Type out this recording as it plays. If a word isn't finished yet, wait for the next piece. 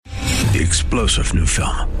The explosive new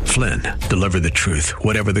film, Flynn, deliver the truth,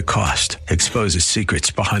 whatever the cost, exposes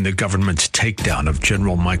secrets behind the government's takedown of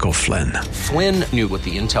General Michael Flynn. Flynn knew what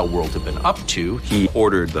the intel world had been up to. He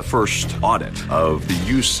ordered the first audit of the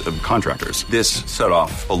use of contractors. This set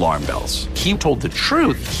off alarm bells. He told the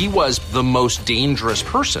truth. He was the most dangerous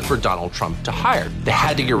person for Donald Trump to hire. They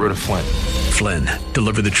had to get rid of Flynn. Flynn,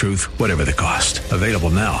 deliver the truth, whatever the cost. Available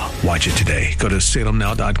now. Watch it today. Go to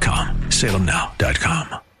salemnow.com.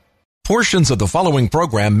 salemnow.com. Portions of the following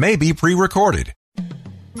program may be pre-recorded.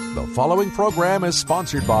 The following program is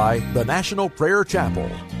sponsored by the National Prayer Chapel.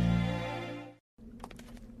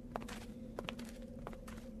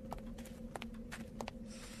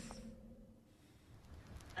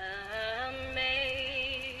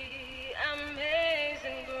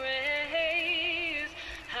 Amazing grace,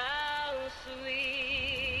 how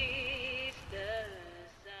sweet the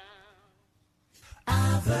sound.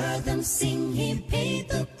 I've heard them sing, he paid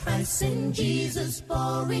the price and Jesus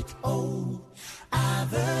bore it all. I've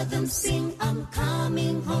heard them sing, I'm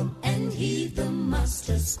coming home, and heed the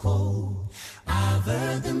master's call. I've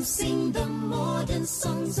heard them sing the modern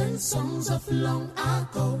songs and songs of long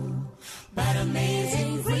ago. But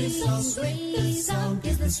amazing grace, so sweet the sound,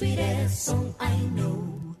 is the sweetest song I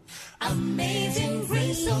know. Amazing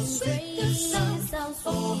grace, so sweet the sound,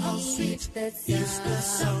 oh how sweet that is the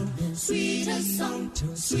sound.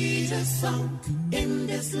 Sweetest song in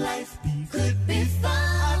this life could be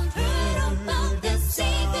found. Heard about the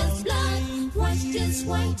Savior's blood, washed as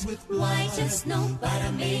white as snow. But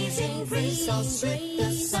amazing grace, so sweet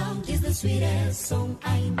the sound, is the sweetest song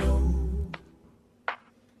I know.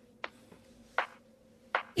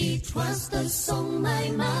 It was the song my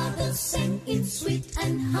mother sang in sweet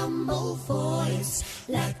and humble voice.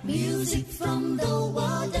 Like music from the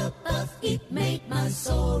world above, it made my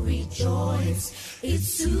soul rejoice.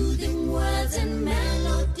 Its soothing words and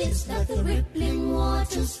melodies like the rippling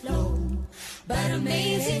waters flow. But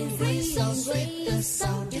amazing grace, so sweet the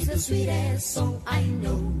sound, is the sweetest song I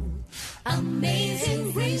know.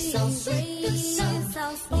 Amazing grace, so sweet the sound,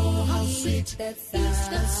 oh how sweet that is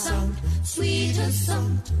the sound.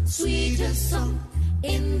 Sweetest song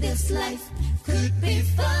in this life could be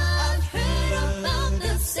found. Heard about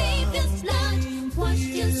the Savior's blood,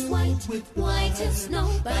 washed as white as snow.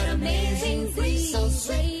 But amazing grace, so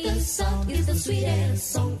sweet the sound, is the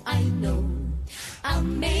sweetest song I know.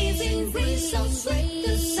 Amazing grace, so sweet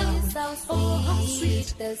the sound, oh how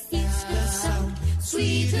sweet that is the sound.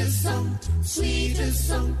 Sweetest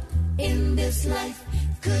song in this life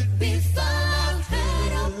could be found.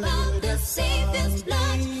 Heard about the Savior's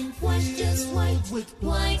blood, washed as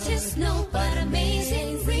white as snow. But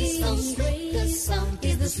amazing grace, so sweet the sound,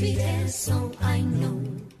 is the sweetest song I know.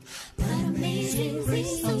 But amazing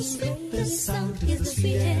grace, so sweet the sound, is the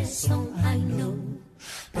sweetest song I know.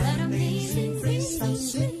 But amazing grace, so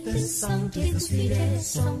sweet the sound, is the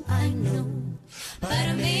sweetest song I know. But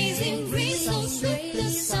amazing grace, so sweet the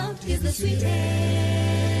sound, is the sweetest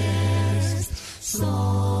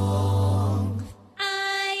song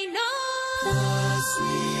I know. The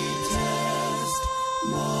sweetest,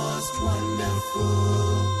 most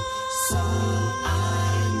wonderful song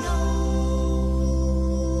I know.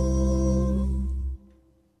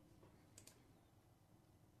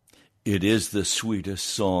 It is the sweetest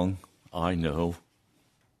song I know.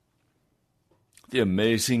 The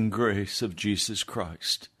amazing grace of Jesus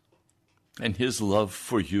Christ and his love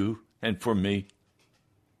for you and for me.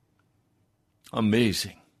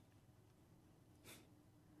 Amazing.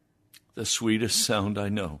 The sweetest sound I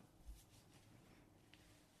know.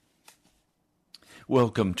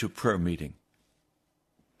 Welcome to prayer meeting.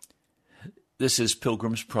 This is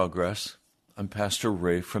Pilgrim's Progress. I'm Pastor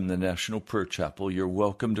Ray from the National Prayer Chapel. You're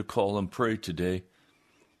welcome to call and pray today.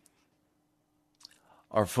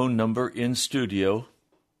 Our phone number in studio,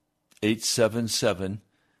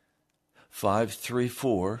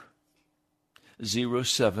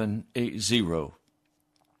 877-534-0780.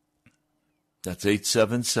 That's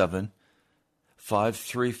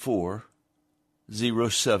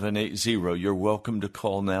 877-534-0780. You're welcome to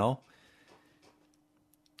call now.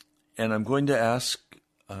 And I'm going to ask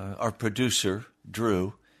our producer,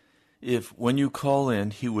 Drew, if when you call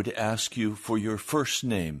in, he would ask you for your first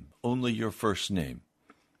name, only your first name.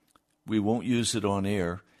 We won't use it on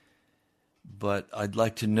air, but I'd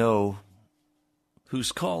like to know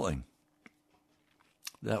who's calling.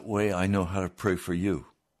 That way I know how to pray for you.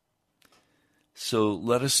 So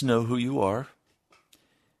let us know who you are.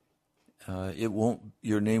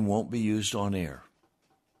 Your name won't be used on air.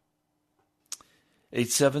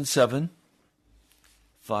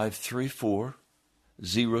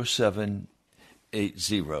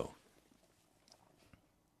 877-534-0780.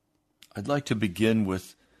 I'd like to begin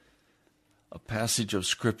with a passage of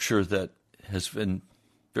Scripture that has been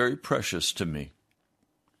very precious to me.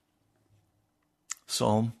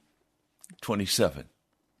 Psalm 27.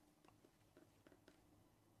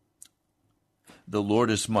 The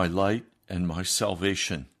Lord is my light and my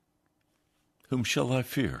salvation. Whom shall I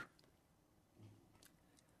fear?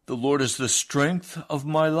 The Lord is the strength of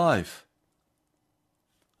my life.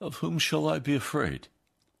 Of whom shall I be afraid?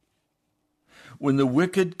 When the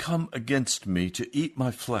wicked come against me to eat my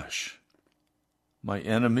flesh, my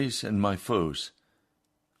enemies and my foes,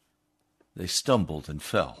 they stumbled and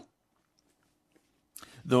fell.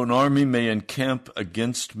 Though an army may encamp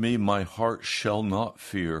against me, my heart shall not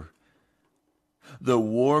fear. Though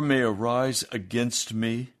war may arise against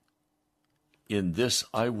me, in this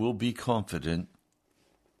I will be confident.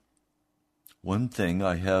 One thing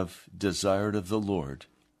I have desired of the Lord,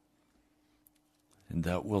 and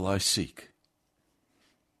that will I seek,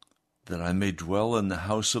 that I may dwell in the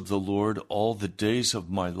house of the Lord all the days of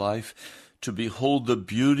my life, to behold the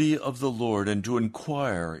beauty of the Lord and to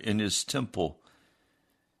inquire in his temple.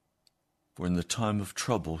 For in the time of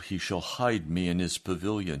trouble he shall hide me in his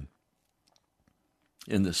pavilion.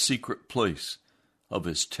 In the secret place of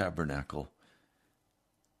his tabernacle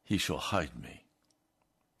he shall hide me.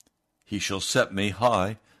 He shall set me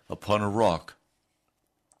high upon a rock.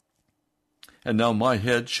 And now my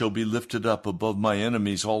head shall be lifted up above my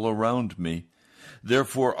enemies all around me.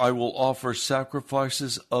 Therefore I will offer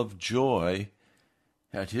sacrifices of joy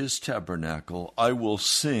at his tabernacle. I will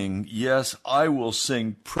sing, yes, I will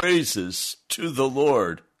sing praises to the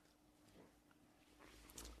Lord.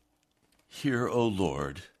 Hear, O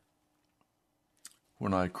Lord,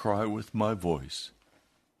 when I cry with my voice.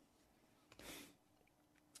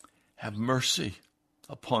 Have mercy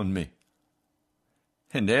upon me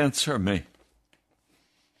and answer me.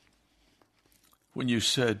 When you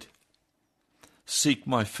said, seek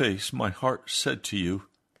my face, my heart said to you,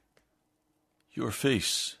 your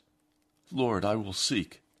face, Lord, I will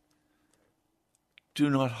seek. Do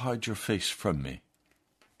not hide your face from me.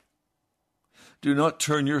 Do not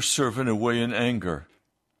turn your servant away in anger.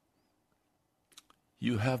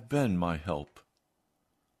 You have been my help.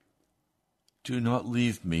 Do not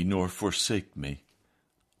leave me nor forsake me,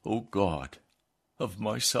 O God of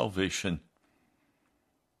my salvation.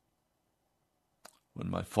 When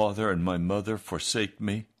my father and my mother forsake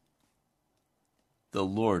me, the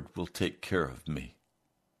Lord will take care of me.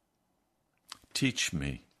 Teach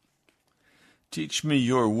me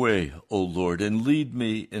your way, O Lord, and lead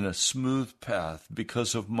me in a smooth path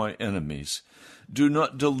because of my enemies. Do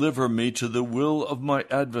not deliver me to the will of my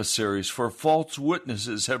adversaries, for false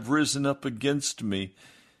witnesses have risen up against me,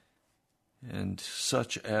 and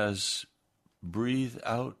such as breathe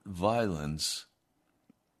out violence.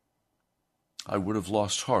 I would have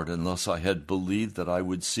lost heart unless I had believed that I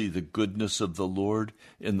would see the goodness of the Lord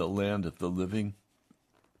in the land of the living.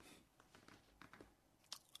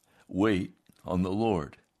 Wait on the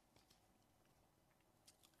Lord.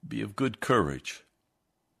 Be of good courage,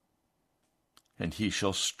 and he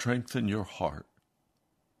shall strengthen your heart.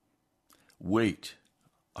 Wait,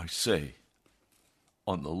 I say,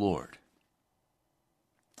 on the Lord.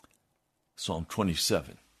 Psalm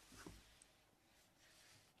 27.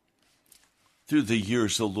 Through the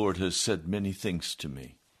years, the Lord has said many things to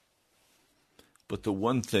me. But the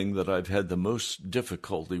one thing that I've had the most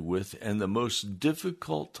difficulty with and the most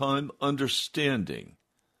difficult time understanding,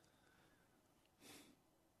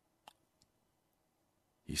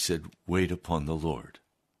 he said, wait upon the Lord.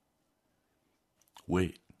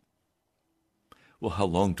 Wait. Well, how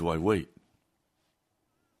long do I wait?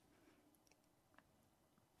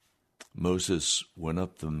 Moses went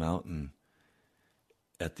up the mountain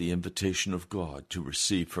at the invitation of God to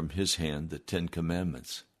receive from his hand the 10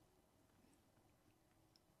 Commandments.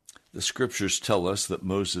 The Scriptures tell us that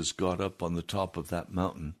Moses got up on the top of that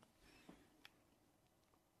mountain,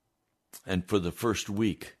 and for the first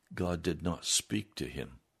week, God did not speak to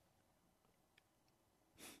him.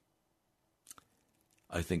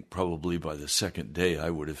 I think probably by the second day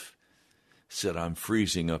I would have said, I'm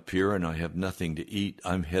freezing up here and I have nothing to eat.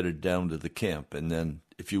 I'm headed down to the camp, and then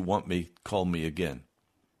if you want me, call me again.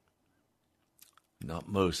 Not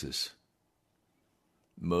Moses.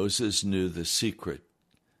 Moses knew the secret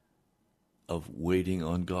of waiting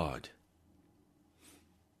on God.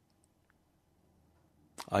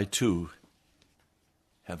 I too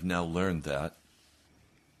have now learned that.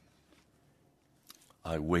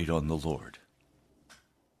 I wait on the Lord.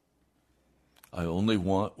 I only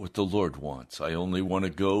want what the Lord wants. I only want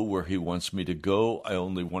to go where he wants me to go. I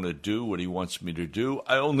only want to do what he wants me to do.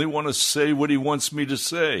 I only want to say what he wants me to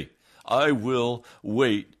say. I will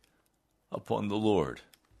wait upon the Lord.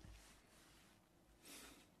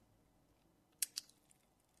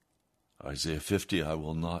 Isaiah 50, I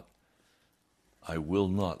will not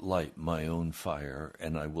light my own fire,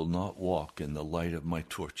 and I will not walk in the light of my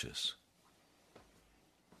torches.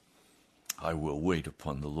 I will wait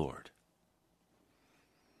upon the Lord.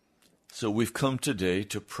 So we've come today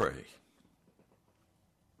to pray.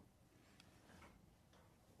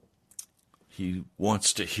 He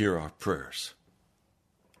wants to hear our prayers.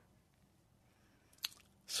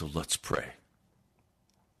 So let's pray.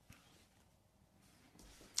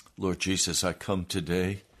 Lord Jesus, I come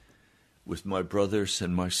today with my brothers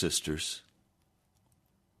and my sisters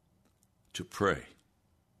to pray,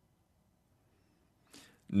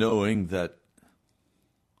 knowing that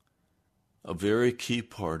a very key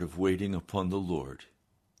part of waiting upon the Lord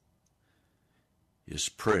is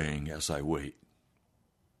praying as I wait,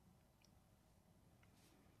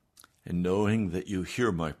 and knowing that you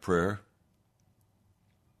hear my prayer,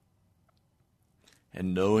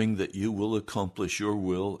 and knowing that you will accomplish your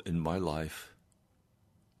will in my life,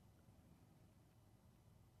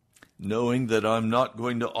 knowing that I'm not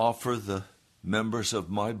going to offer the members of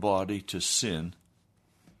my body to sin,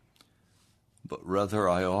 but rather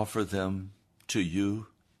I offer them to you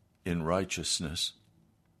in righteousness,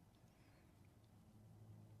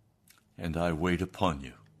 and I wait upon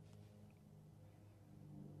you.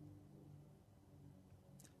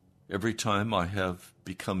 Every time I have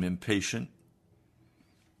become impatient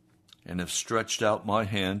and have stretched out my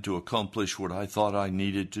hand to accomplish what I thought I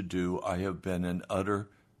needed to do, I have been an utter,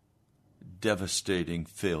 devastating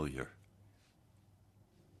failure.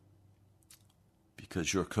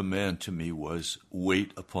 Because your command to me was,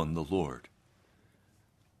 wait upon the Lord.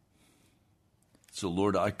 So,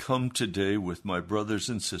 Lord, I come today with my brothers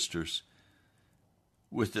and sisters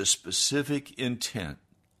with the specific intent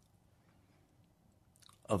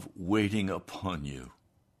of waiting upon you.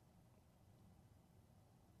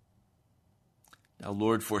 Now,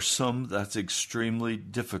 Lord, for some that's extremely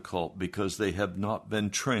difficult because they have not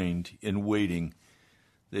been trained in waiting.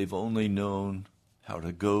 They've only known how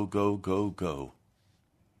to go, go, go, go.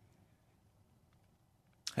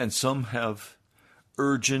 And some have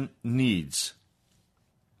urgent needs.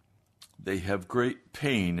 They have great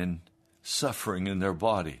pain and suffering in their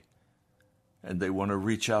body, and they want to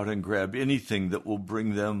reach out and grab anything that will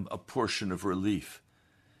bring them a portion of relief.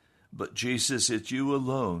 But Jesus, it's you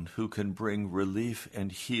alone who can bring relief and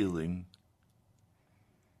healing.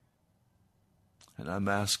 And I'm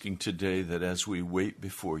asking today that as we wait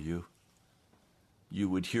before you, you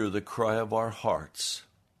would hear the cry of our hearts,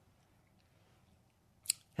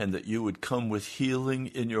 and that you would come with healing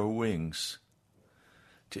in your wings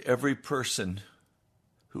to every person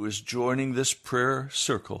who is joining this prayer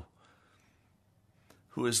circle,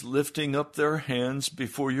 who is lifting up their hands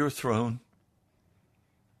before your throne,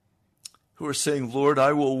 who are saying, Lord,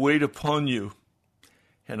 I will wait upon you,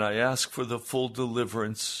 and I ask for the full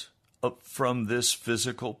deliverance up from this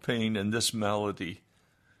physical pain and this malady.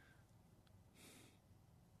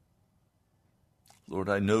 Lord,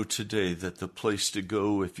 I know today that the place to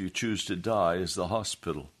go if you choose to die is the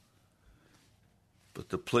hospital. But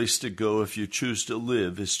the place to go if you choose to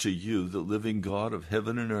live is to you, the living God of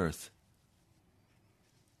heaven and earth.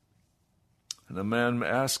 And I'm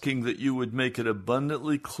asking that you would make it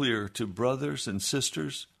abundantly clear to brothers and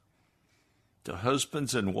sisters, to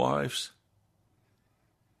husbands and wives,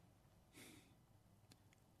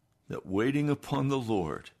 that waiting upon the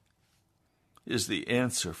Lord is the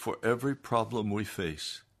answer for every problem we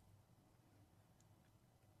face.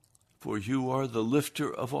 For you are the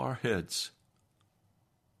lifter of our heads.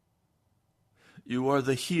 You are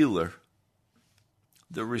the healer,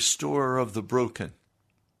 the restorer of the broken.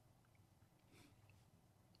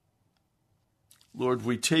 Lord,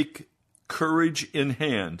 we take courage in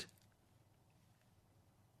hand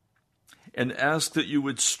and ask that you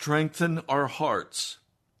would strengthen our hearts,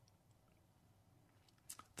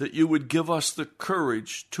 that you would give us the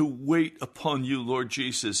courage to wait upon you, Lord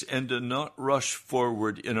Jesus, and to not rush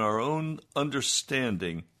forward in our own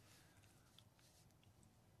understanding.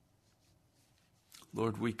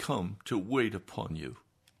 Lord, we come to wait upon you,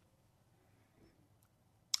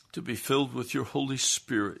 to be filled with your Holy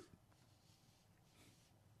Spirit.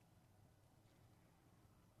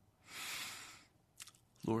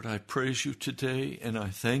 Lord, I praise you today, and I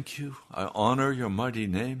thank you. I honor your mighty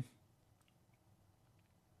name.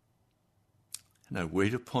 And I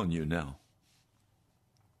wait upon you now.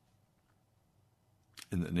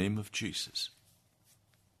 In the name of Jesus.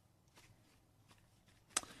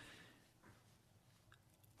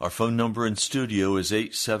 Our phone number in studio is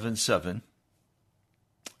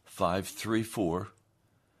 877-534-0000.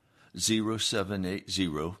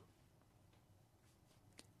 0780.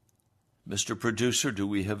 Mr. Producer, do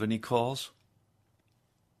we have any calls?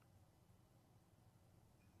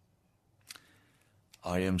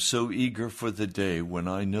 I am so eager for the day when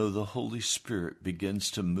I know the Holy Spirit begins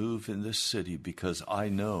to move in this city, because I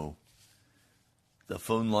know the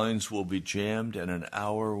phone lines will be jammed and an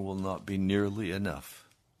hour will not be nearly enough.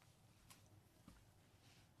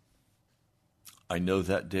 I know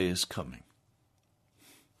that day is coming.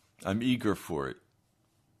 I'm eager for it.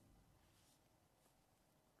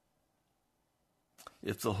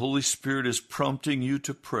 If the Holy Spirit is prompting you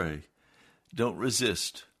to pray, don't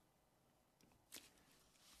resist.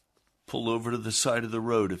 Pull over to the side of the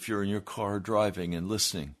road if you're in your car driving and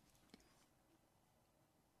listening.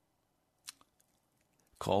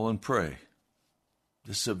 Call and pray.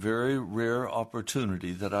 This is a very rare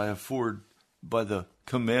opportunity that I afford by the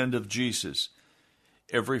command of Jesus.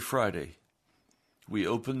 Every Friday, we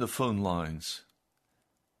open the phone lines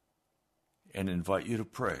and invite you to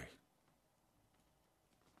pray.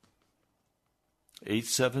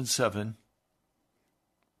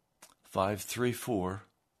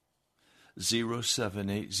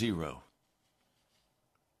 877-534-0780.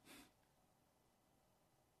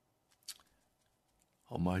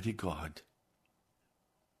 Almighty God,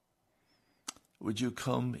 would you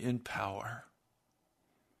come in power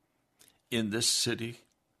in this city?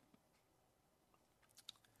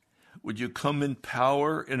 Would you come in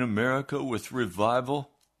power in America with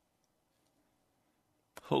revival?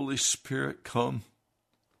 Holy Spirit, come.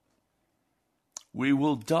 We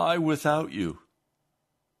will die without you.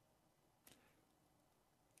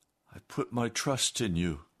 I put my trust in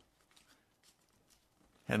you,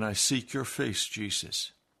 and I seek your face,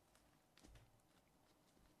 Jesus.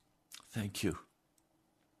 Thank you.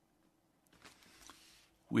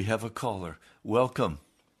 We have a caller. Welcome.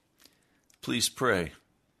 Please pray.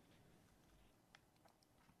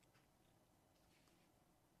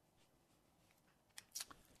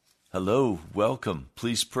 Hello, welcome.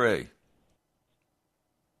 Please pray.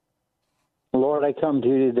 Lord, I come to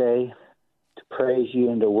you today to praise you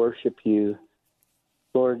and to worship you.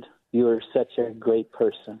 Lord, you are such a great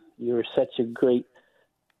person. You are such a great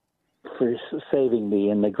for saving me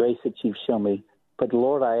and the grace that you've shown me. But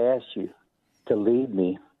Lord, I ask you to lead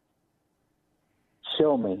me.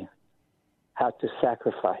 Show me how to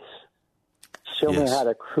sacrifice. Show me how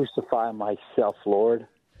to crucify myself, Lord.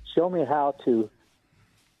 Show me how to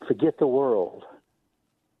forget the world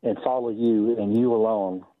and follow you and you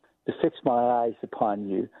alone, to fix my eyes upon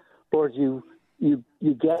you. Lord, you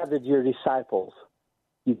gathered your disciples.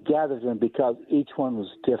 You gathered them because each one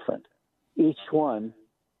was different. Each one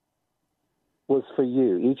was for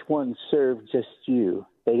you. Each one served just you.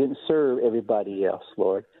 They didn't serve everybody else,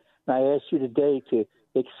 Lord. And I ask you today to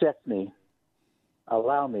accept me.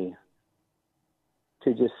 Allow me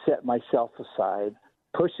to just set myself aside,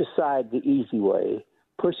 push aside the easy way,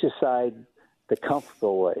 push aside the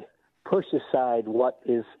comfortable way, push aside what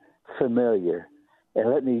is familiar, and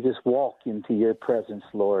let me just walk into your presence,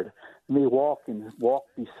 Lord. Let me walk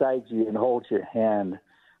beside you and hold your hand.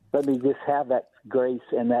 Let me just have that grace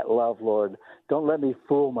and that love, Lord. Don't let me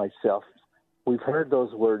fool myself. We've heard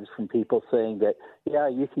those words from people saying that, yeah,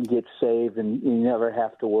 you can get saved and you never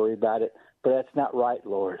have to worry about it, but that's not right,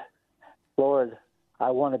 Lord. Lord,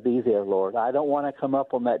 I want to be there, Lord. I don't want to come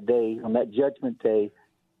up on that day, on that judgment day,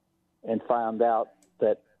 and find out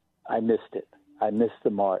that I missed it. I missed the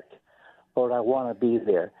mark. Lord, I want to be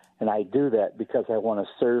there, and I do that because I want to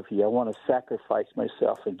serve you. I want to sacrifice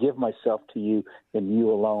myself and give myself to you and you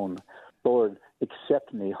alone. Lord,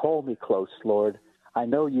 accept me. Hold me close, Lord. I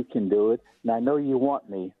know you can do it, and I know you want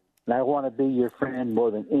me, and I want to be your friend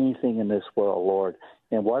more than anything in this world, Lord.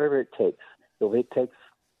 And whatever it takes, if it takes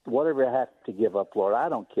whatever I have to give up, Lord, I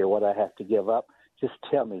don't care what I have to give up. Just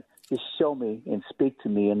tell me. Just show me and speak to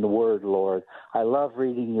me in the Word, Lord. I love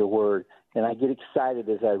reading your Word, and I get excited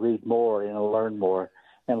as I read more and I learn more.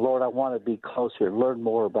 And, Lord, I want to be closer, learn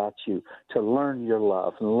more about you, to learn your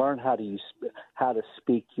love and learn how to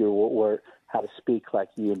speak your word, how to speak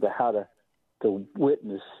like you, and how to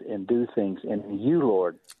witness and do things. And you,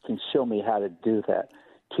 Lord, can show me how to do that.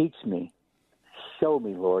 Teach me. Show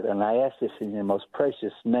me, Lord. And I ask this in your most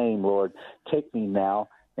precious name, Lord. Take me now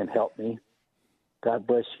and help me. God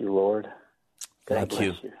bless you, Lord. God Thank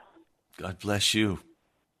you. God bless you.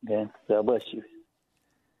 Yeah, God bless you.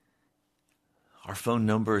 Our phone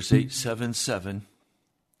number is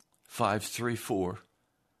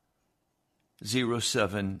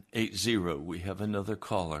 877-534-0780. We have another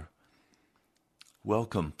caller.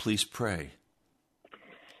 Welcome. Please pray.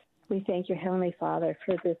 We thank you, Heavenly Father,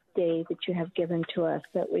 for this day that you have given to us,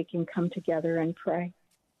 that we can come together and pray.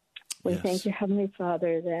 We thank you, Heavenly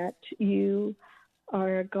Father, that you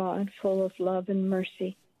are a God full of love and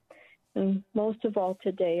mercy. And most of all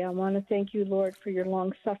today, I want to thank you, Lord, for your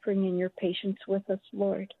long suffering and your patience with us,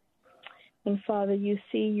 Lord. And Father, you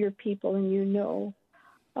see your people and you know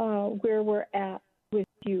where we're at with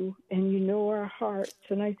you, and you know our hearts.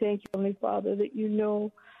 And I thank you, Heavenly Father, that you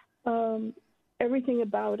know everything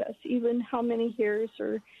about us, even how many hairs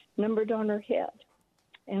are numbered on our head.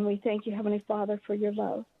 And we thank you, Heavenly Father, for your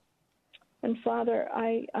love. And Father,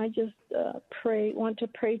 I just want to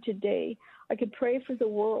pray today. I could pray for the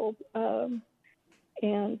world,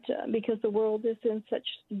 and because the world is in such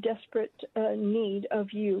desperate need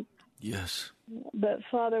of you. Yes. But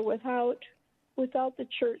Father, without the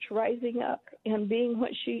church rising up and being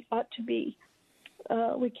what she ought to be,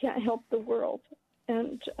 we can't help the world.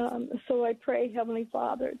 And so I pray, Heavenly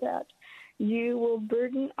Father, that you will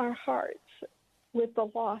burden our hearts with the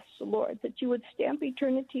lost, Lord, that you would stamp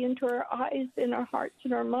eternity into our eyes and our hearts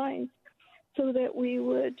and our minds, so that we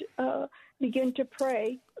would begin to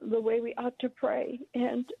pray the way we ought to pray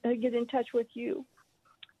and get in touch with you.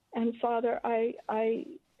 And Father, I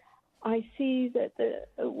see that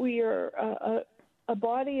we are a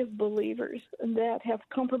body of believers that have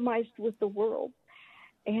compromised with the world,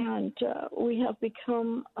 and we have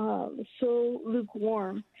become so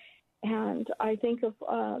lukewarm. And I think of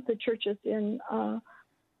the churches in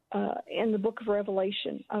the book of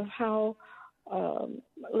Revelation, of how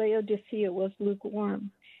Laodicea was lukewarm,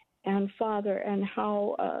 and Father, and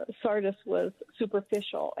how Sardis was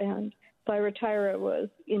superficial, and Thyatira was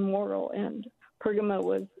immoral, and Pergama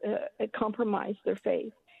was compromised their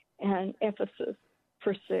faith, and Ephesus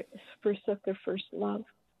forsook their first love.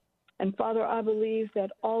 And Father, I believe that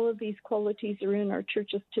all of these qualities are in our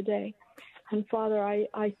churches today. And Father,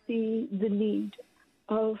 I see the need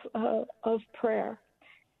of prayer,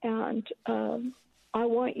 and I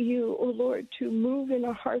want you, oh Lord, to move in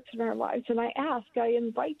our hearts and our lives. And I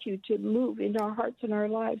invite you to move in our hearts and our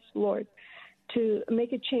lives, Lord, to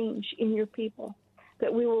make a change in your people,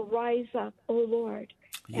 that we will rise up, oh Lord,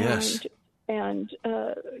 yes, and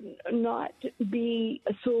not be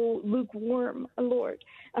so lukewarm, Lord.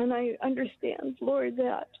 And I understand, Lord,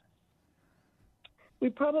 that we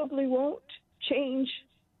probably won't change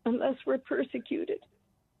unless we're persecuted.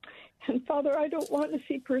 And Father, I don't want to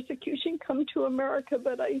see persecution come to America,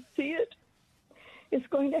 but I see it. It's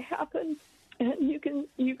going to happen. And you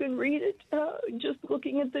can read it just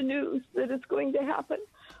looking at the news, that it's going to happen.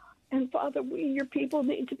 And Father, we, your people,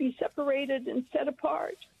 need to be separated and set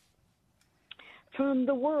apart from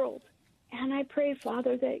the world. And I pray,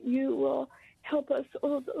 Father, that you will help us,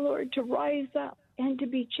 oh Lord, to rise up and to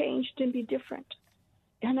be changed and be different.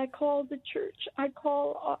 And I call the church, I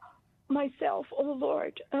call myself, oh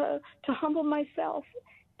Lord, to humble myself.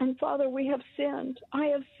 And Father, we have sinned. I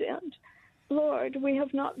have sinned. Lord, we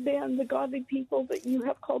have not been the godly people that you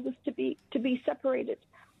have called us to be separated.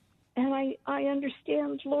 And I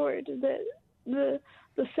understand, Lord, that the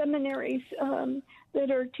seminaries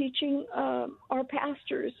that are teaching our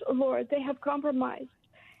pastors, Lord, they have compromised.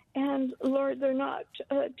 And Lord, they're not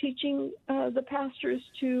teaching the pastors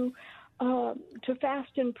to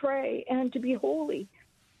fast and pray and to be holy.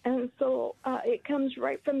 And so it comes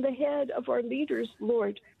right from the head of our leaders,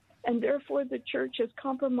 Lord. And therefore the church is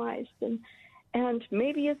compromised. And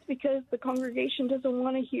maybe it's because the congregation doesn't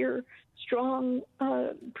want to hear strong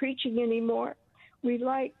preaching anymore. We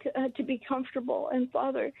like to be comfortable. And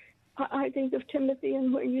Father, I think of Timothy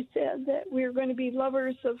and where you said that we're going to be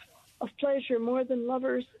lovers of pleasure more than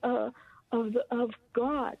lovers of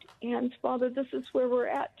God. And Father, this is where we're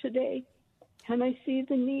at today. And I see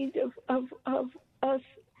the need of us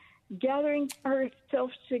gathering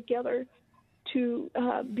ourselves together to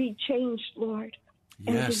be changed, Lord.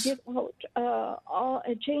 Yes. And to get out,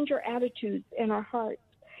 change our attitudes and our hearts.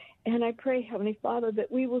 And I pray, Heavenly Father,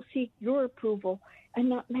 that we will seek your approval and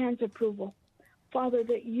not man's approval. Father,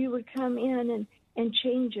 that you would come in and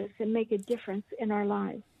change us and make a difference in our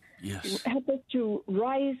lives. Yes. Help us to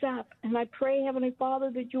rise up. And I pray, Heavenly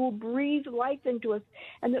Father, that you will breathe life into us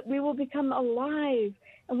and that we will become alive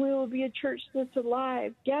and we will be a church that's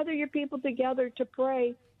alive. Gather your people together to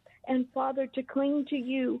pray and, Father, to cling to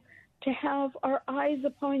you, to have our eyes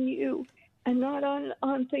upon you and not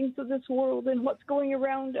on things of this world and what's going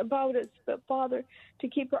around about us, but, Father, to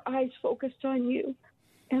keep our eyes focused on you.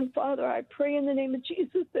 And, Father, I pray in the name of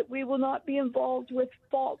Jesus that we will not be involved with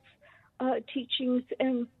false teachings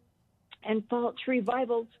and false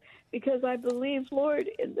revivals, because I believe, Lord,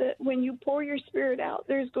 that when you pour your Spirit out,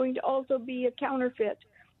 there's going to also be a counterfeit.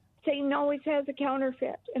 Satan always has a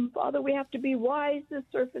counterfeit. And, Father, we have to be wise as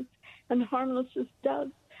serpents and harmless as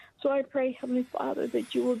doves. So I pray, Heavenly Father,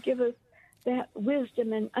 that you will give us that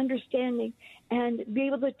wisdom and understanding and be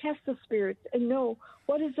able to test the spirits and know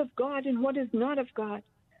what is of God and what is not of God.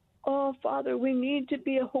 Oh, Father, we need to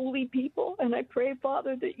be a holy people. And I pray,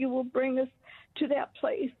 Father, that you will bring us to that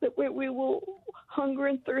place that where we will hunger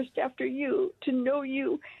and thirst after you, to know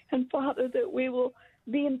you. And, Father, that we will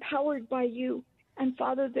be empowered by you. And,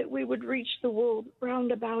 Father, that we would reach the world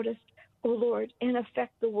round about us, oh, Lord, and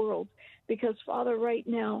affect the world. Because, Father, right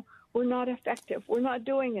now, we're not effective. We're not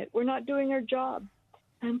doing it. We're not doing our job.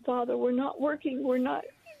 And, Father, we're not working. We're not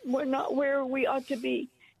where we ought to be.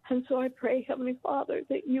 And so I pray, Heavenly Father,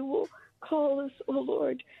 that you will call us, oh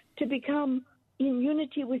Lord, to become in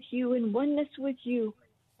unity with you, in oneness with you.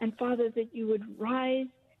 And, Father, that you would rise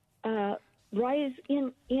in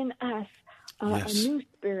us a new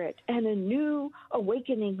spirit and a new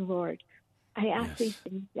awakening, Lord. I ask these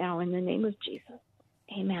things now in the name of Jesus.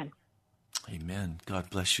 Amen. Amen. God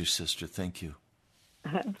bless you, sister. Thank you.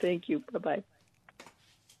 Thank you. Bye-bye.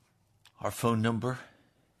 Our phone number,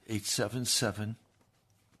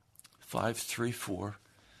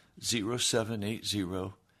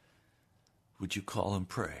 877-534-0780. Would you call and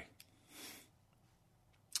pray?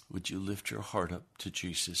 Would you lift your heart up to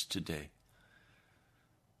Jesus today?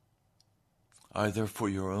 Either for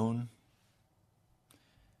your own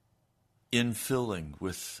infilling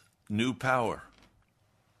with new power,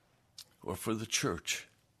 or for the church.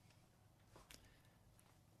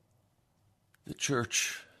 The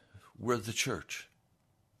church, we're the church.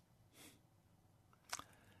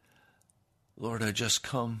 Lord, I just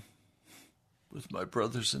come with my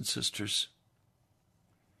brothers and sisters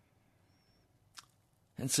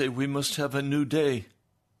and say we must have a new day.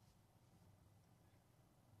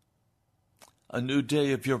 A new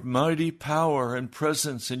day of your mighty power and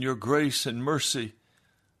presence and your grace and mercy.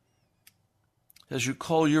 As you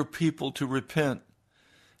call your people to repent,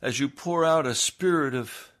 as you pour out a spirit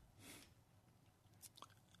of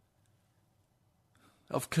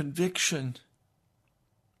conviction,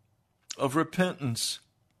 of repentance,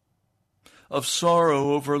 of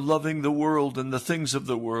sorrow over loving the world and the things of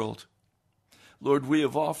the world. Lord, we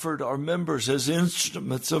have offered our members as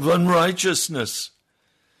instruments of unrighteousness.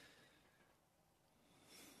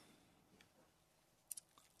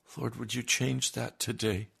 Lord, would you change that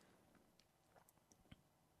today?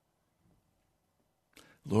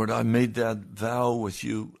 Lord, I made that vow with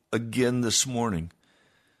you again this morning,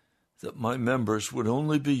 that my members would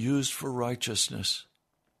only be used for righteousness,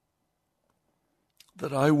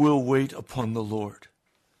 that I will wait upon the Lord,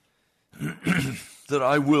 that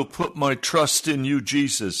I will put my trust in you,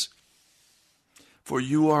 Jesus, for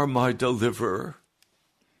you are my deliverer.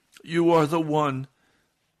 You are the one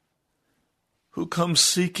who comes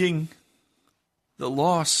seeking the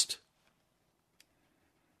lost.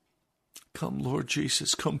 Come, Lord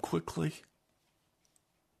Jesus, come quickly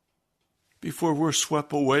before we're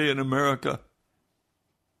swept away in America.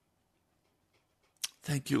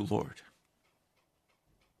 Thank you, Lord.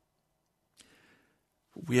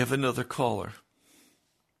 We have another caller.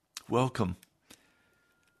 Welcome.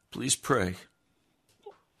 Please pray.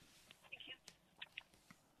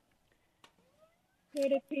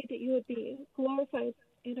 Lord, I pray that you would be glorified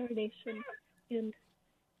in our nation, and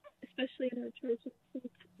especially in our churches.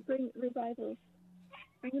 Bring revivals,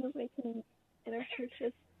 bring an awakening in our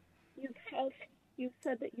churches. You've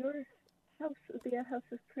said that your house would be a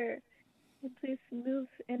house of prayer, and please move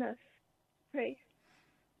in us. Pray.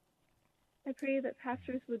 I pray that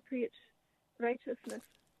pastors would preach righteousness,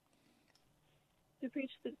 to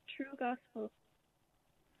preach the true gospel,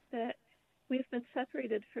 that we've been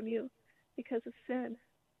separated from you because of sin,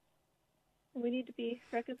 and we need to be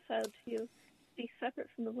reconciled to you, be separate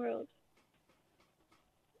from the world.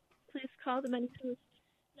 Please call the many who have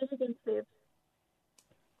never been saved.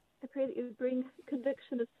 I pray that you would bring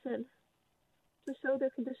conviction of sin, to show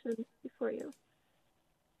their condition before you,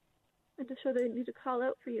 and to show they need to call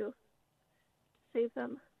out for you to save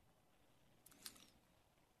them.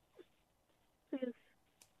 Please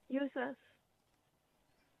use us.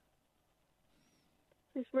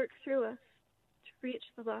 Please work through us to reach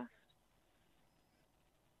the lost.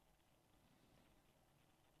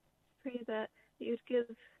 Pray that you'd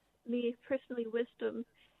give me personally wisdom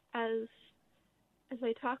as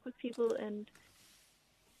I talk with people, and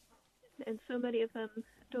so many of them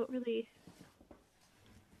don't really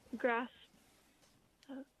grasp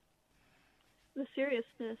the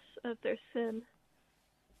seriousness of their sin.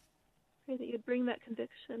 Pray that you'd bring that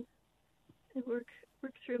conviction and work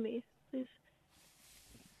through me. Please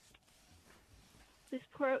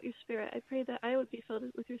pour out your Spirit. I pray that I would be filled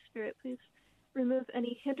with your Spirit. Please remove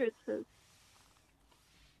any hindrances.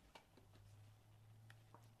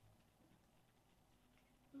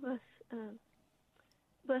 bless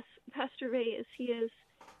Pastor Ray as he is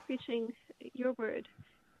preaching your word.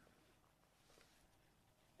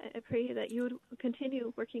 I pray that you would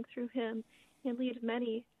continue working through him and lead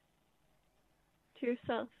many to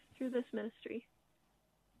yourself through this ministry.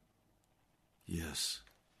 Yes.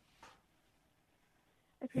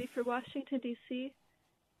 I pray for Washington, D.C.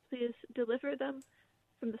 Please deliver them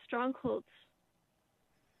from the strongholds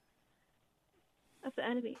of the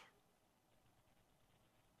enemy.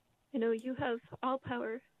 I know you have all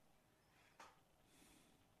power,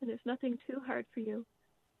 and there's nothing too hard for you.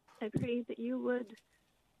 I pray that you would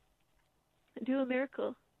do a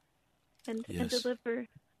miracle and deliver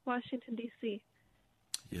Washington, D.C.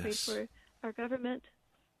 Yes. Pray for our government,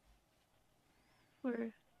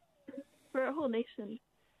 for our whole nation.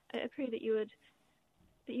 I pray that you would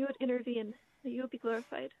intervene, that you would be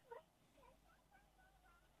glorified.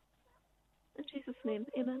 In Jesus' name,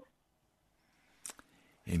 amen.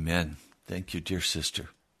 Amen. Thank you, dear sister.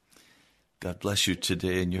 God bless you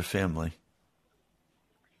today and your family.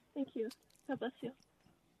 Thank you. God bless you.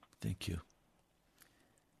 Thank you.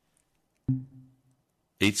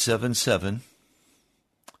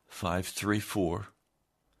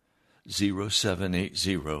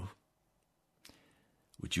 877-534-0780.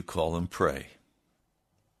 Would you call and pray?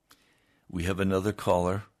 We have another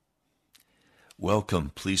caller.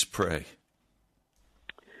 Welcome. Please pray.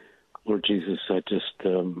 Lord Jesus, I just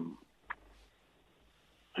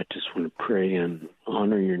want to pray and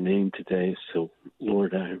honor your name today. So,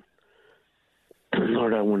 Lord, I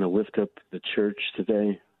want to lift up the church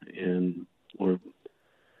today, and Lord,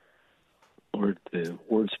 the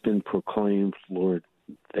word's been proclaimed, Lord,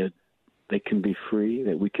 that they can be free,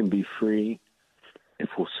 that we can be free if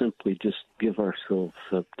we'll simply just give ourselves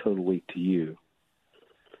up totally to you.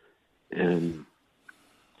 And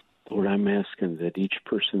Lord, I'm asking that each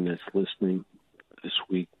person that's listening this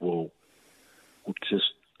week will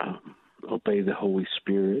just obey the Holy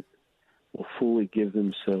Spirit, will fully give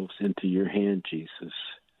themselves into your hand, Jesus.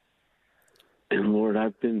 And Lord,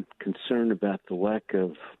 I've been concerned about the lack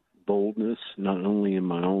of boldness, not only in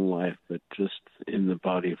my own life, but just in the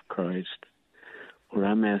body of Christ. Lord,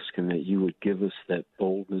 I'm asking that you would give us that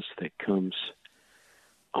boldness that comes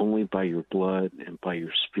only by your blood and by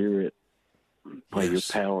your Spirit, by your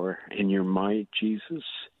power and your might, Jesus.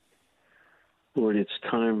 Lord, it's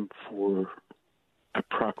time for a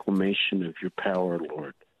proclamation of your power,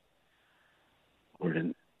 Lord. Lord,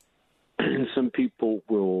 and some people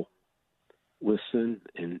will listen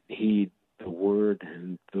and heed the word,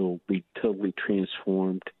 and they'll be totally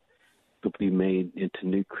transformed. They'll be made into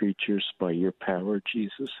new creatures by your power,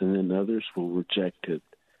 Jesus, and then others will reject it.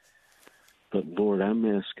 But, Lord, I'm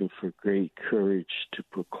asking for great courage to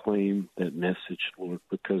proclaim that message, Lord,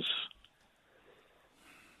 because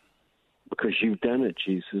you've done it,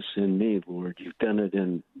 Jesus, in me, Lord. You've done it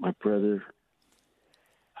in my brothers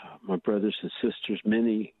and sisters,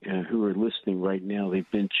 many who are listening right now.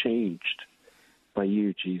 They've been changed by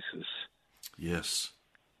you, Jesus. Yes.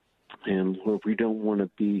 And, Lord, we don't want to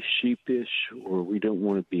be sheepish, or we don't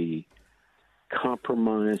want to be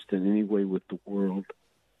compromised in any way with the world.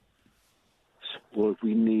 Lord,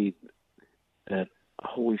 we need that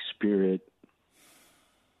Holy Spirit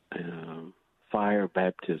fire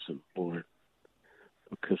baptism, Lord,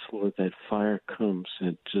 because, Lord, that fire comes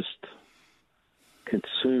and just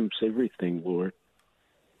consumes everything, Lord.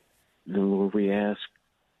 And, Lord, we ask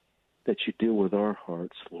that you deal with our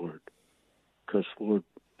hearts, Lord, because, Lord,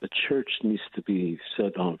 the church needs to be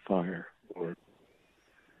set on fire, Lord.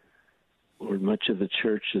 Lord, much of the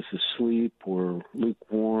church is asleep or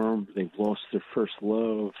lukewarm. They've lost their first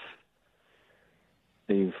love.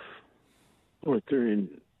 Lord, they're in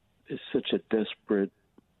such a desperate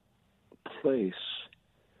place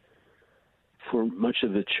for much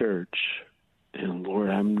of the church. And, Lord,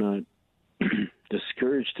 I'm not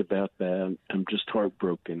discouraged about that. I'm just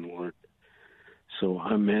heartbroken, Lord. So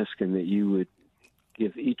I'm asking that you would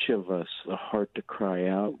give each of us a heart to cry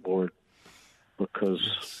out, Lord,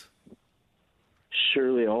 because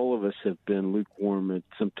surely all of us have been lukewarm at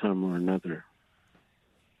some time or another.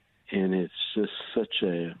 And it's just such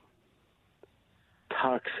a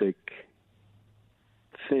toxic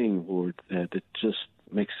thing, Lord, that it just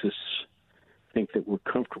makes us think that we're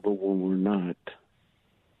comfortable when we're not.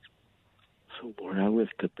 So, Lord, I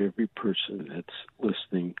lift up every person that's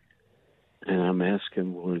listening, and I'm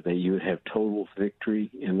asking, Lord, that you would have total victory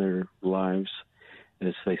in their lives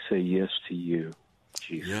as they say yes to you,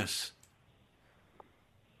 Jesus. Yes.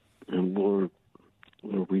 And, Lord,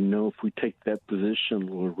 we know if we take that position,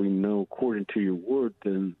 Lord, we know according to your word,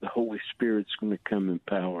 then the Holy Spirit's going to come in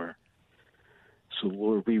power. So,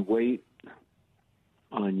 Lord, we wait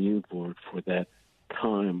on you, Lord, for that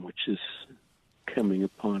time which is coming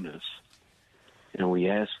upon us. And we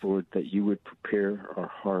ask, Lord, that you would prepare our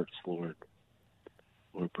hearts, Lord,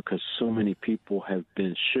 because so many people have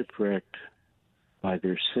been shipwrecked by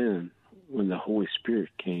their sin when the Holy Spirit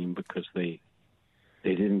came, because they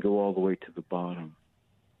didn't go all the way to the bottom.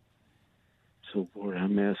 So, Lord,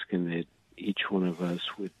 I'm asking that each one of us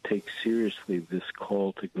would take seriously this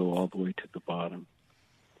call to go all the way to the bottom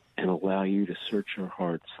and allow you to search our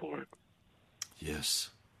hearts, Lord.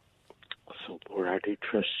 Yes. So, Lord, I do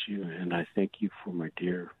trust you, and I thank you for my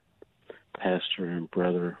dear pastor and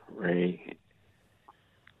brother, Ray.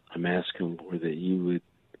 I'm asking, Lord, that you would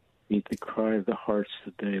meet the cry of the hearts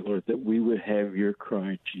today, Lord, that we would have your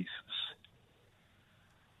cry, Jesus.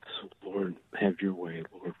 So, Lord, have your way,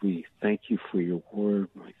 Lord. We thank you for your word.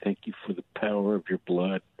 We thank you for the power of your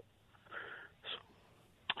blood. So,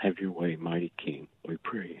 have your way, mighty King. We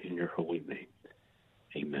pray in your holy name.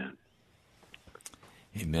 Amen.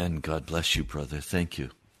 Amen. God bless you, brother. Thank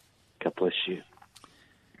you. God bless you.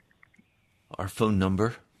 Our phone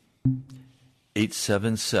number,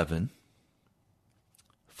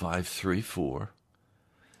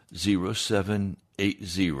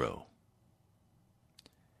 877-534-0780.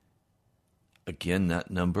 Again,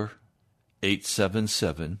 that number,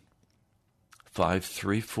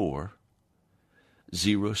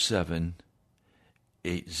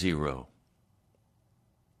 877-534-0780.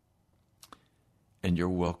 And you're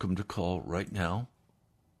welcome to call right now.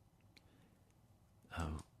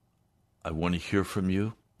 I want to hear from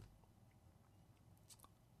you.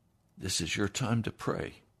 This is your time to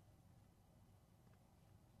pray.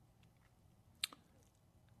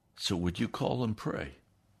 So would you call and pray?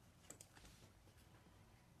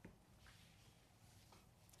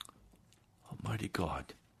 Almighty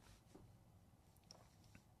God,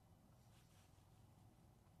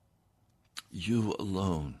 you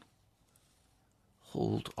alone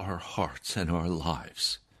hold our hearts and our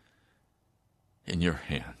lives in your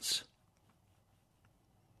hands.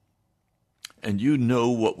 And you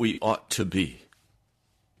know what we ought to be.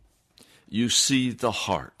 You see the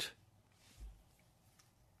heart.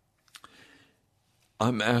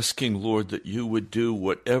 I'm asking, Lord, that you would do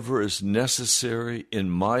whatever is necessary in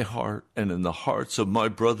my heart and in the hearts of my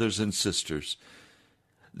brothers and sisters,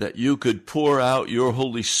 that you could pour out your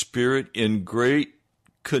Holy Spirit in great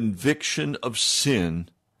conviction of sin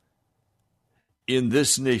in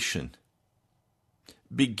this nation.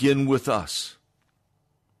 Begin with us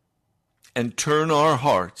and turn our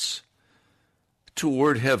hearts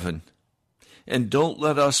toward heaven, and don't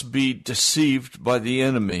let us be deceived by the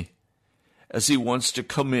enemy as he wants to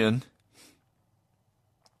come in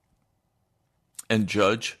and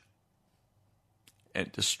judge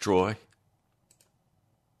and destroy.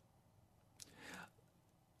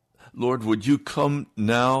 Lord, would you come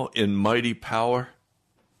now in mighty power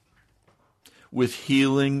with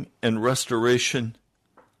healing and restoration?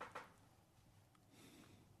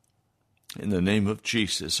 In the name of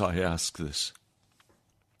Jesus, I ask this.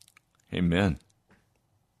 Amen.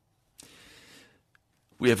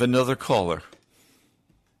 We have another caller.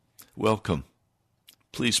 Welcome.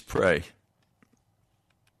 Please pray.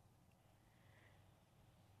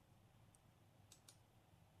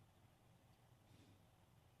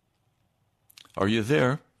 Are you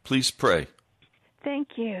there? Please pray.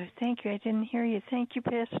 Thank you. Thank you. I didn't hear you. Thank you,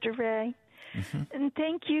 Pastor Ray. Mm-hmm. And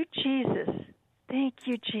thank you, Jesus. Thank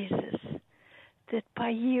you, Jesus, that by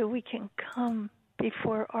you we can come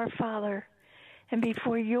before our Father and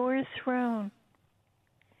before your throne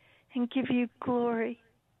and give you glory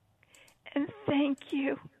and thank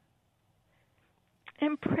you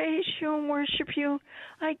and praise you and worship you.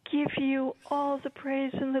 I give you all the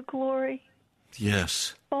praise and the glory.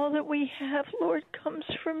 Yes. All that we have, Lord, comes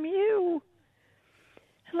from you.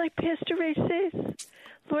 And like Pastor Ray says,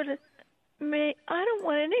 Lord, I don't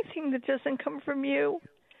want anything that doesn't come from you.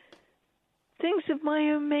 Things of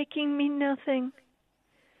my own making mean nothing.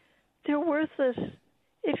 They're worthless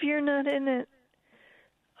if you're not in it.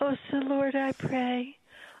 Oh, so Lord, I pray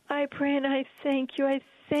and I thank you. I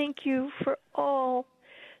thank you for all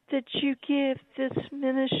that you give this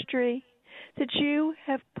ministry, that you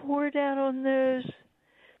have poured out on those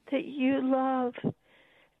that you love,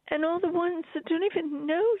 and all the ones that don't even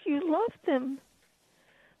know you love them.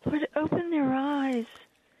 Lord, open their eyes.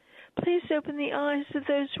 Please open the eyes of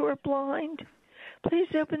those who are blind. Please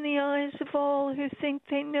open the eyes of all who think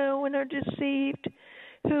they know and are deceived,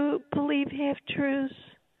 who believe half-truths.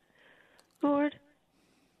 Lord,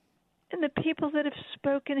 and the people that have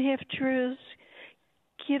spoken half-truths,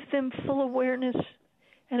 give them full awareness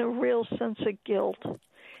and a real sense of guilt.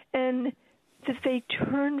 And that they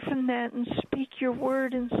turn from that and speak your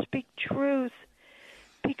word and speak truth.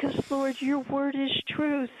 Because, Lord, your word is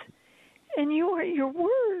truth, and you are your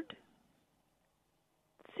word.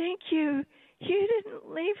 Thank you. You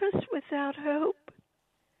didn't leave us without hope.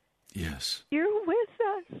 Yes. You're with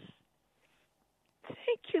us.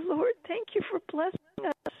 Thank you, Lord. Thank you for blessing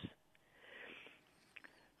us.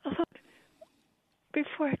 Oh,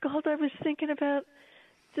 before I called, I was thinking about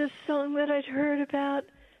this song that I'd heard about.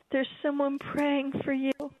 There's someone praying for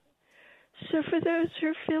you. So for those who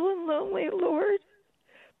are feeling lonely, Lord,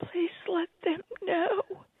 please let them know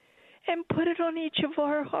and put it on each of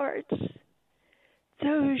our hearts.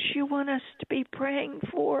 Those you want us to be praying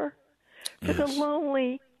for the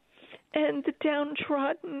lonely and the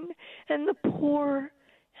downtrodden and the poor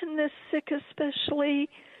and the sick especially.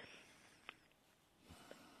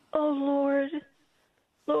 Oh,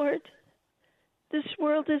 Lord, this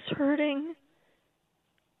world is hurting.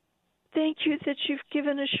 Thank you that you've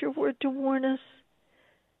given us your word to warn us,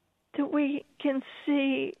 that we can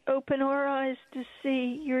see, open our eyes to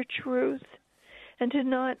see your truth and to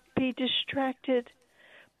not be distracted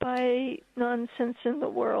by nonsense in the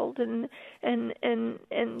world and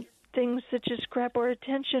things that just grab our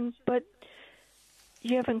attention, but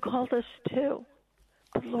you haven't called us to.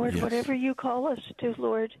 But Lord, whatever you call us to,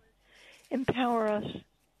 Lord, empower us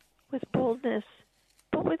with boldness,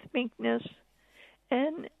 but with meekness,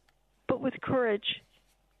 but with courage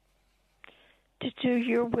to do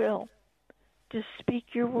your will, to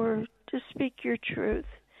speak your word, to speak your truth,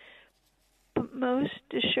 but most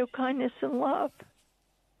to show kindness and love.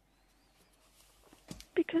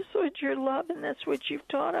 Because, Lord, you're love, and that's what you've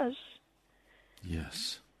taught us.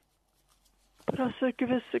 Yes. But also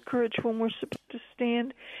give us the courage when we're supposed to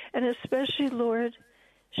stand, and especially, Lord,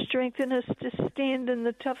 strengthen us to stand in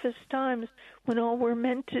the toughest times when all we're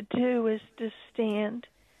meant to do is to stand.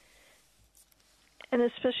 And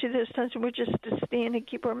especially those times when we're just to stand and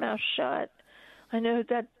keep our mouth shut. I know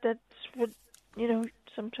that's what,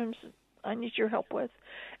 sometimes I need your help with.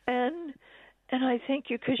 And I thank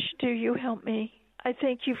you because you do. You help me. I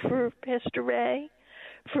thank you for Pastor Ray,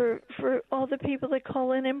 for all the people that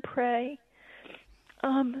call in and pray.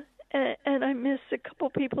 And I miss a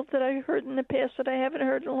couple people that I heard in the past that I haven't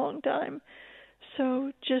heard in a long time.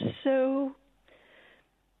 So just so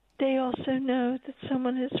they also know that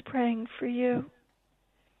someone is praying for you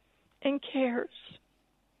and cares.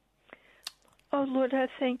 Oh, Lord, I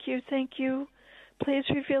thank you. Thank you. Please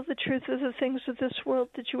reveal the truth of the things of this world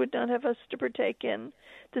that you would not have us to partake in,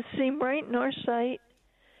 that seem right in our sight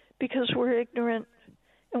because we're ignorant.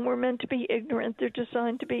 And we're meant to be ignorant. They're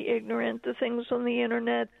designed to be ignorant. The things on the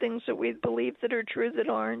internet, things that we believe that are true that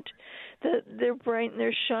aren't, that they're bright and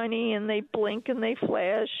they're shiny and they blink and they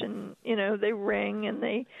flash and, they ring and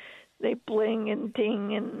they bling and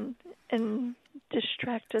ding and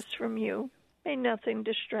distract us from you. May nothing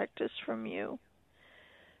distract us from you.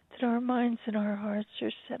 That our minds and our hearts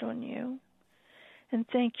are set on you. And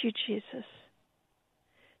thank you, Jesus.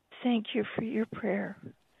 Thank you for your prayer.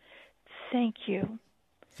 Thank you.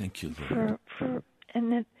 Thank you, Lord.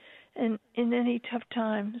 And in any tough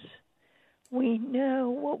times, we know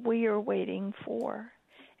what we are waiting for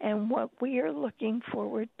and what we are looking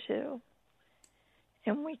forward to.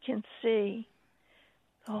 And we can see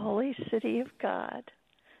the holy city of God,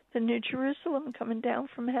 the New Jerusalem coming down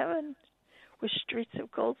from heaven with streets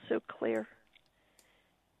of gold so clear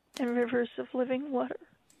and rivers of living water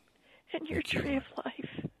and your tree of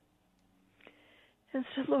life. And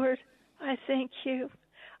so, Lord, I thank you.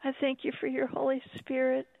 I thank you for your Holy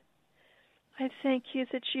Spirit. I thank you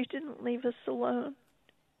that you didn't leave us alone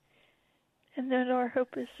and that our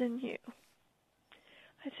hope is in you.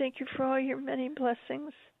 I thank you for all your many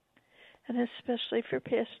blessings and especially for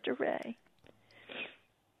Pastor Ray.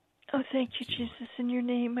 Oh, thank you, Jesus. In your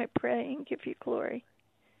name I pray and give you glory.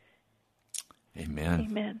 Amen.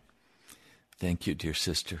 Amen. Thank you, dear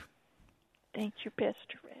sister. Thank you,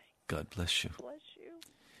 Pastor Ray. God bless you. Bless you.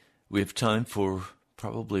 We have time for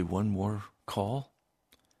probably one more call.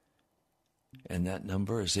 And that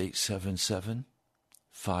number is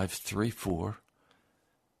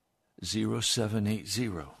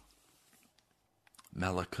 877-534-0780.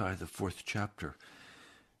 Malachi, the 4th chapter.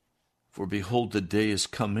 For behold, the day is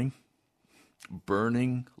coming,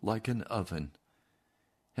 burning like an oven,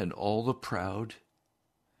 and all the proud,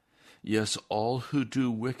 yes, all who do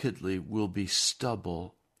wickedly will be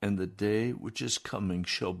stubble, and the day which is coming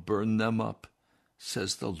shall burn them up,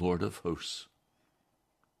 says the Lord of hosts.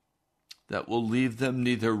 That will leave them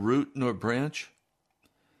neither root nor branch.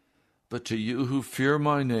 But to you who fear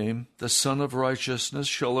my name, the Son of Righteousness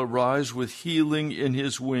shall arise with healing in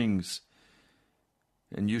his wings.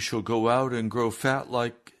 And you shall go out and grow fat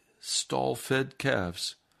like stall-fed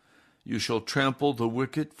calves. You shall trample the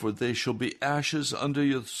wicked, for they shall be ashes under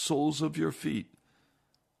the soles of your feet.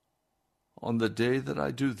 On the day that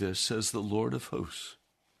I do this, says the Lord of hosts.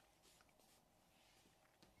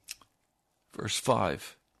 Verse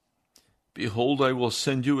 5. Behold, I will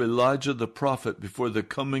send you Elijah the prophet before the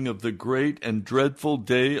coming of the great and dreadful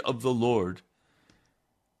day of the Lord.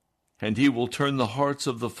 And he will turn the hearts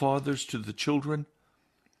of the fathers to the children,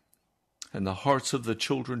 and the hearts of the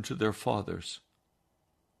children to their fathers,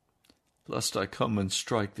 lest I come and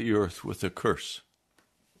strike the earth with a curse.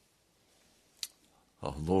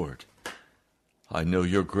 Oh Lord, I know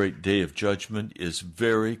your great day of judgment is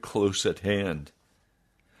very close at hand.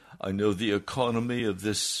 I know the economy of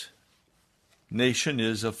this nation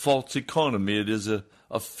is a false economy. It is a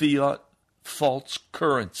fiat false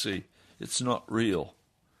currency. It's not real.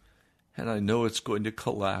 And I know it's going to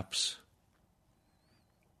collapse.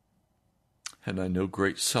 And I know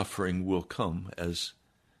great suffering will come as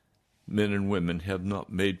men and women have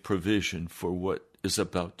not made provision for what is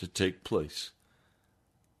about to take place.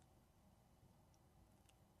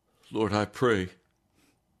 Lord, I pray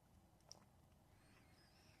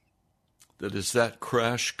that as that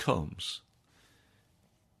crash comes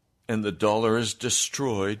and the dollar is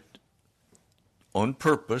destroyed on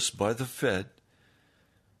purpose by the Fed,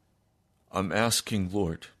 I'm asking,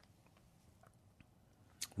 Lord,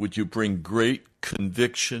 would you bring great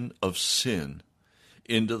conviction of sin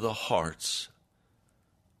into the hearts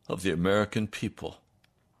of the American people?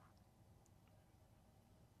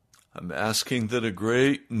 I'm asking that a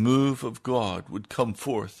great move of God would come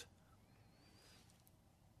forth,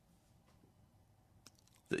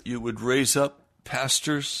 that you would raise up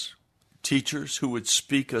pastors, teachers who would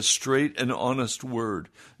speak a straight and honest word,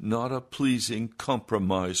 not a pleasing,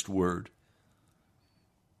 compromised word.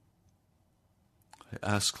 I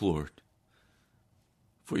ask, Lord,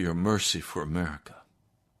 for your mercy for America.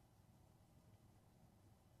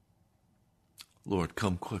 Lord,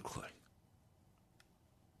 come quickly.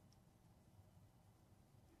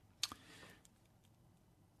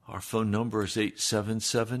 Our phone number is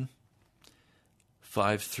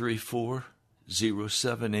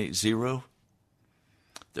 877-534-0780.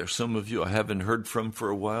 There's some of you I haven't heard from for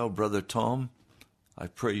a while. Brother Tom, I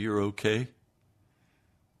pray you're okay.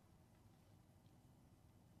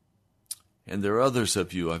 And there are others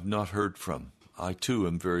of you I've not heard from. I too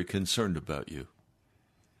am very concerned about you.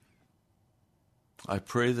 I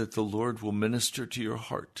pray that the Lord will minister to your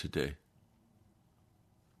heart today.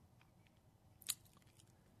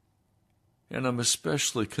 And I'm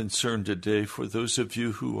especially concerned today for those of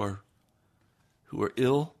you who are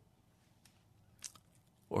ill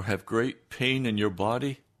or have great pain in your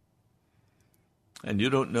body, and you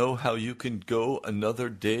don't know how you can go another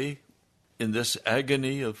day in this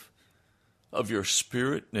agony of your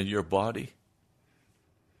spirit and your body.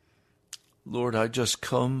 Lord, I just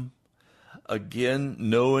come again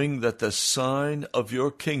knowing that the sign of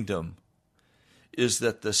your kingdom is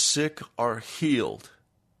that the sick are healed,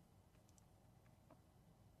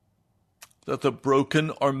 that the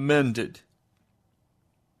broken are mended.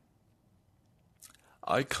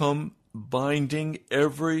 I come binding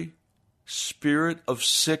every spirit of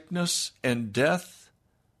sickness and death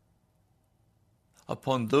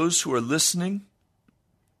upon those who are listening.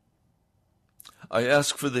 I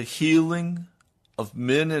ask for the healing of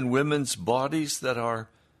men and women's bodies that are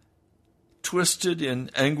twisted in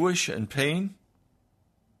anguish and pain.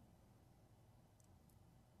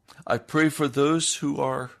 I pray for those who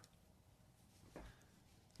are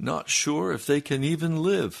not sure if they can even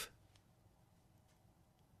live.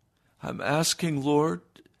 I'm asking, Lord,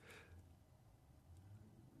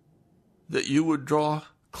 that you would draw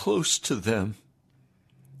close to them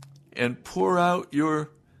and pour out your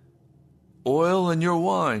oil and your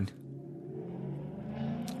wine,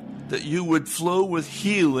 that you would flow with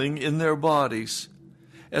healing in their bodies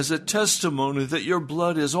as a testimony that your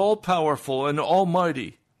blood is all-powerful and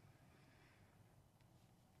almighty,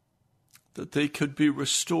 that they could be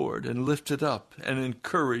restored and lifted up and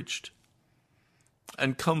encouraged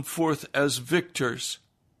and come forth as victors.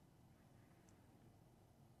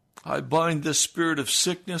 I bind the spirit of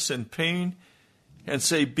sickness and pain and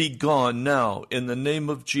say, be gone now in the name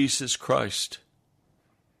of Jesus Christ.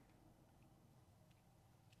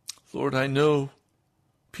 Lord, I know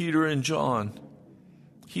Peter and John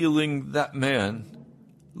healing that man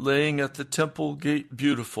laying at the temple gate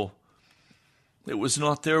beautiful. It was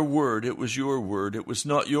not their word, it was your word. It was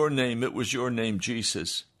not your name, it was your name,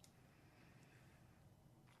 Jesus.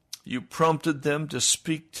 You prompted them to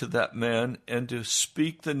speak to that man and to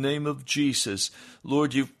speak the name of Jesus.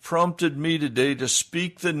 Lord, you've prompted me today to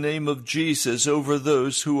speak the name of Jesus over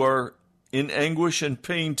those who are in anguish and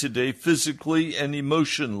pain today, physically and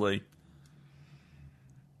emotionally.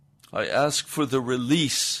 I ask for the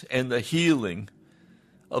release and the healing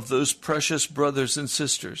of those precious brothers and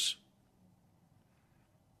sisters.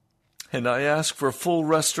 And I ask for full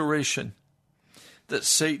restoration, that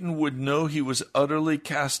Satan would know he was utterly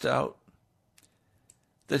cast out,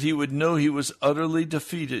 that he would know he was utterly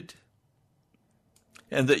defeated,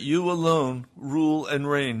 and that you alone rule and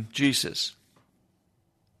reign, Jesus.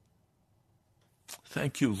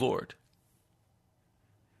 Thank you, Lord.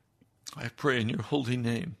 I pray in your holy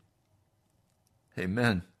name.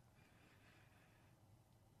 Amen.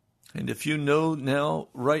 And if you know now,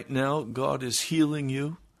 right now, God is healing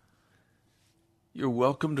you, you're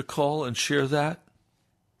welcome to call and share that.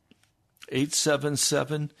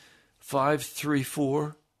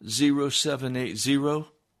 877-534-0780.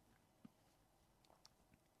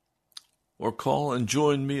 Or call and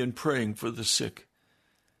join me in praying for the sick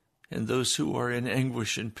and those who are in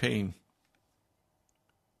anguish and pain.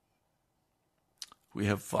 We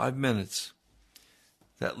have 5 minutes.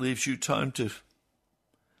 That leaves you time to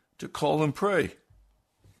call and pray.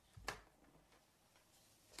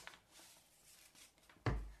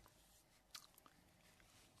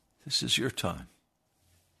 This is your time.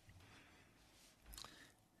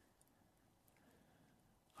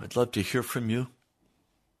 I'd love to hear from you.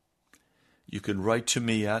 You can write to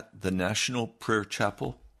me at the National Prayer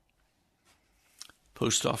Chapel,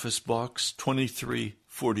 Post Office Box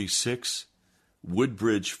 2346,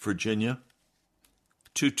 Woodbridge, Virginia,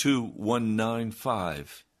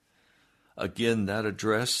 22195. Again, that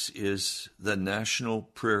address is the National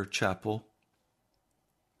Prayer Chapel,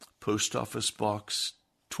 Post Office Box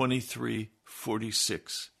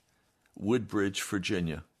 2346, Woodbridge,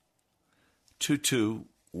 Virginia,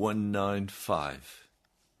 22195.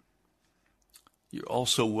 You're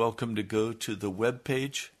also welcome to go to the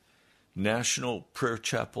webpage,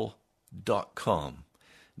 nationalprayerchapel.com,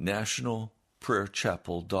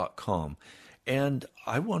 nationalprayerchapel.com. And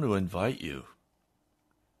I want to invite you,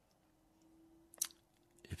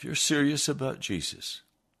 if you're serious about Jesus,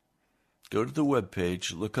 go to the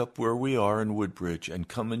webpage, look up where we are in Woodbridge, and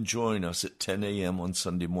come and join us at 10 a.m. on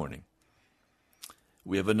Sunday morning.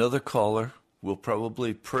 We have another caller. We'll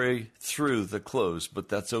probably pray through the close, but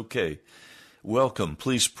that's okay. Welcome.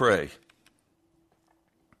 Please pray.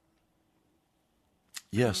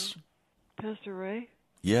 Yes. Pastor Ray?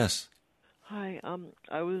 Yes. Hi.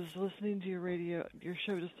 I was listening to your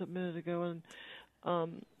show just a minute ago, and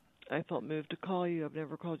I felt moved to call you. I've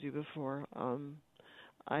never called you before.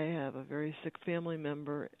 I have a very sick family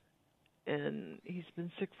member, and he's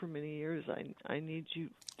been sick for many years. I need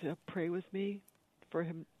you to pray with me for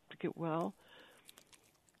him to get well.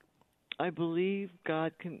 I believe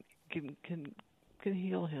God can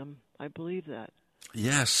heal him. I believe that.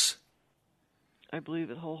 Yes. I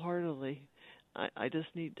believe it wholeheartedly. I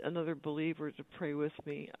just need another believer to pray with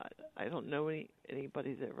me. I don't know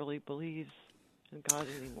anybody that really believes in God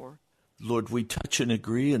anymore. Lord, we touch and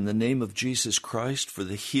agree in the name of Jesus Christ for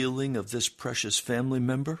the healing of this precious family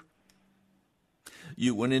member.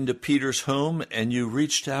 You went into Peter's home and you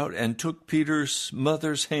reached out and took Peter's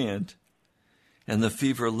mother's hand, and the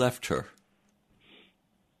fever left her.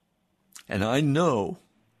 And I know,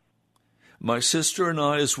 my sister and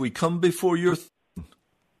I, as we come before your throne,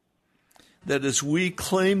 that as we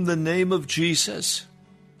claim the name of Jesus,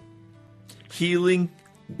 healing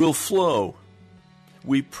will flow.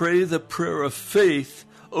 We pray the prayer of faith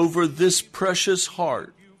over this precious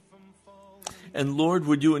heart. And Lord,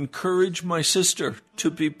 would you encourage my sister to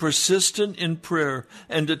be persistent in prayer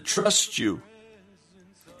and to trust you.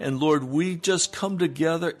 And Lord, we just come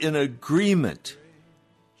together in agreement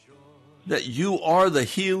that you are the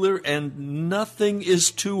healer and nothing is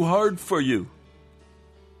too hard for you.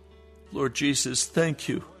 Lord Jesus, thank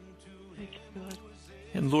you. Thank you, God.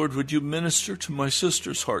 And Lord, would you minister to my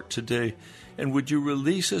sister's heart today, and would you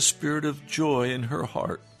release a spirit of joy in her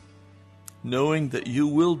heart, knowing that you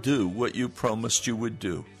will do what you promised you would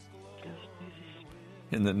do. Yes, Jesus.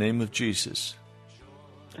 In the name of Jesus.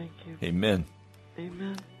 Thank you. Amen.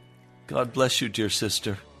 Amen. God bless you, dear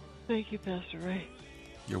sister. Thank you, Pastor Ray.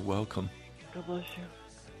 You're welcome. God bless you.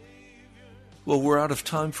 Well, we're out of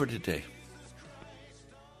time for today.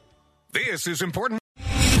 This is important.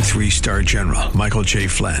 3-star general Michael J.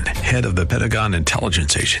 Flynn, head of the Pentagon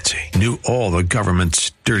Intelligence Agency, knew all the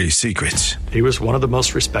government's dirty secrets. He was one of the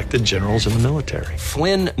most respected generals in the military.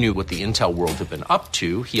 Flynn knew what the intel world had been up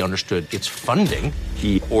to. He understood its funding.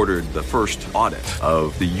 He ordered the first audit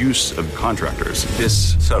of the use of contractors.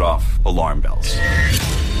 This set off alarm bells.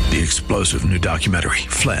 The explosive new documentary,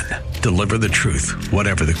 Flynn, Deliver the Truth,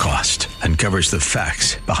 Whatever the Cost, uncovers the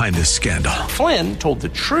facts behind this scandal. Flynn told the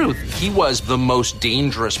truth. He was the most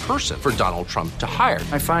dangerous person for Donald Trump to hire.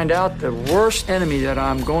 I find out the worst enemy that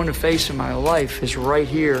I'm going to face in my life is right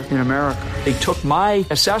here in America. They took my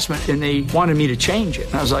assessment and they wanted me to change it.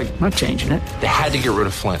 And I was like, I'm not changing it. They had to get rid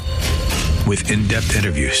of Flynn. With in-depth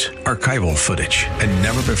interviews, archival footage, and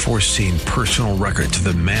never-before-seen personal records of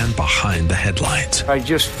the man behind the headlines. I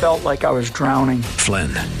just felt like I was drowning. Flynn,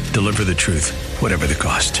 Deliver the Truth, Whatever the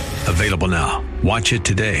Cost. Available now. Watch it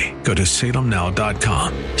today. Go to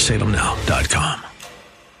salemnow.com. salemnow.com.